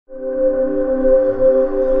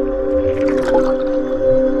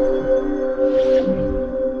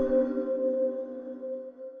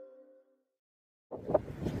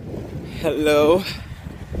Hello,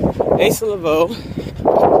 Asa Leveaux,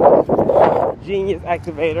 Genius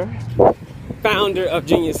Activator, founder of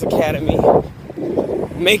Genius Academy,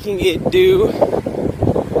 making it do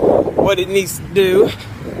what it needs to do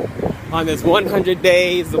on this 100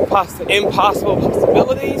 days of impossible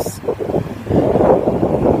possibilities.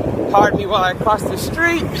 Pardon me while I cross the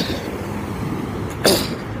street.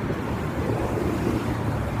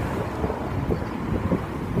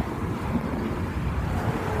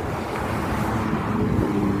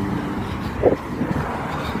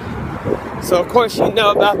 So of course you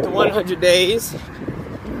know about the 100 days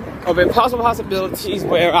of impossible possibilities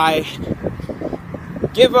where I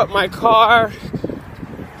give up my car,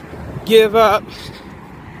 give up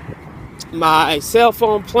my cell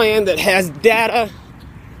phone plan that has data,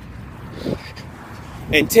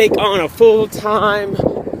 and take on a full-time,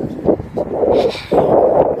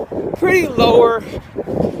 pretty lower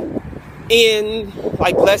in,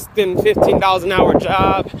 like less than $15 an hour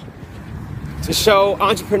job to show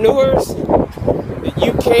entrepreneurs that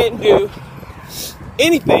you can do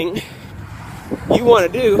anything you want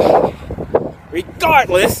to do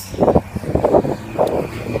regardless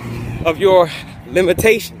of your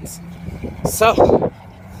limitations. So,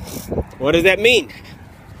 what does that mean?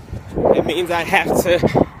 It means I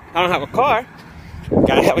don't have a car,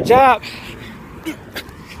 gotta have a job.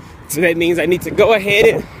 So that means I need to go ahead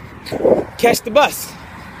and catch the bus,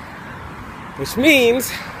 which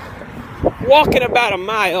means walking about a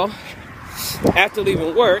mile after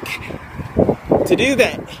leaving work to do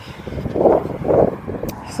that,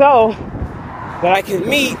 so that I can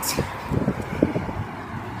meet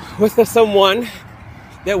with someone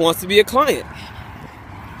that wants to be a client.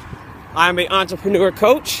 I'm an entrepreneur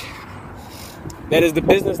coach. That is the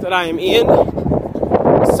business that I am in.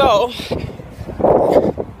 So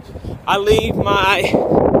I leave my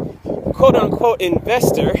quote-unquote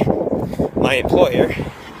investor, my employer,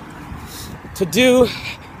 to do,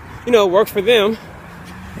 work for them,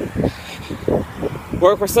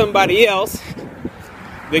 work for somebody else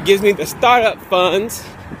that gives me the startup funds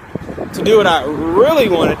to do what I really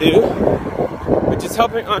want to do, which is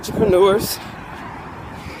helping entrepreneurs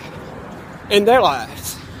in their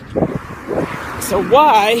lives. So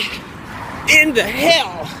why in the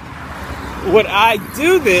hell would I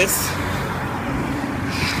do this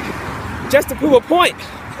just to prove a point?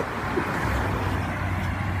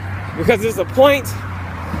 Because there's a point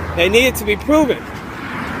that needed to be proven.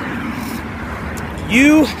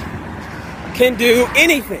 You can do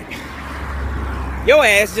anything. Your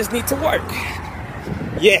ass just needs to work.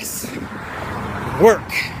 Yes,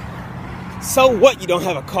 work. So what you don't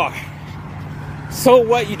have a car? So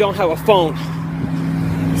what you don't have a phone?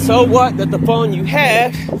 So what that the phone you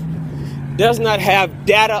have does not have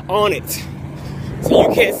data on it? So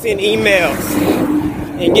you can't send emails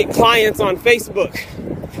and get clients on Facebook.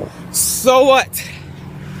 So what?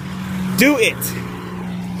 Do it.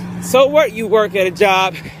 So what you work at a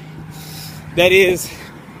job that is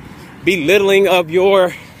belittling of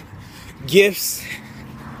your gifts?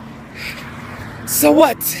 So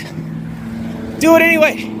what? Do it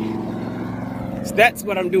anyway. So that's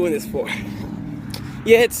what I'm doing this for.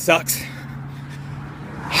 Yeah, it sucks.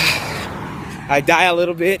 I die a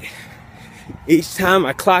little bit each time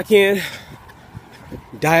I clock in.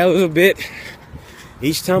 Die a little bit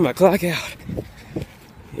each time I clock out.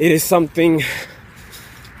 It is something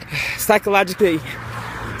psychologically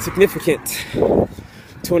significant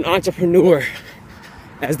to an entrepreneur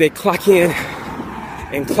as they clock in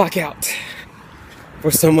and clock out for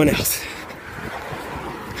someone else.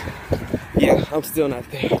 Yeah, I'm still not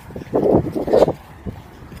there.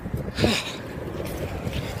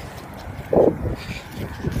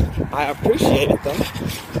 I appreciate it though,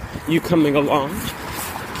 you coming along.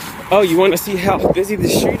 Oh, you want to see how busy the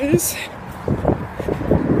street is?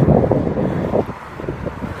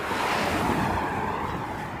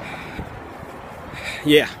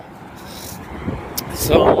 Yeah.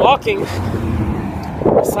 So I'm walking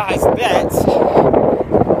besides that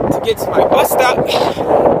to get to my bus stop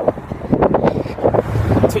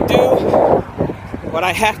to do what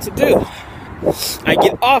I have to do. I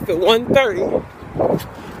get off at 1:30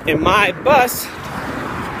 and my bus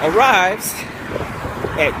arrives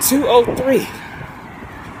at 2:03.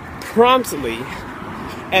 Promptly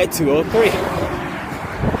at 2:03.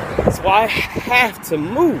 So I have to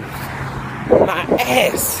move my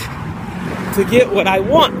ass to get what I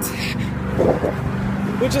want,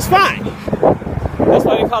 which is fine. That's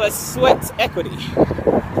why we call it sweat equity.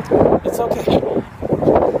 It's okay.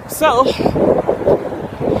 So,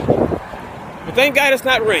 but thank God it's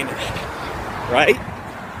not raining, right?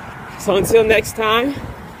 So until next time,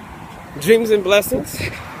 dreams and blessings.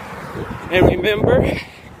 And remember,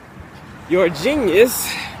 your genius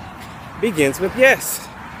begins with yes.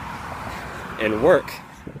 And work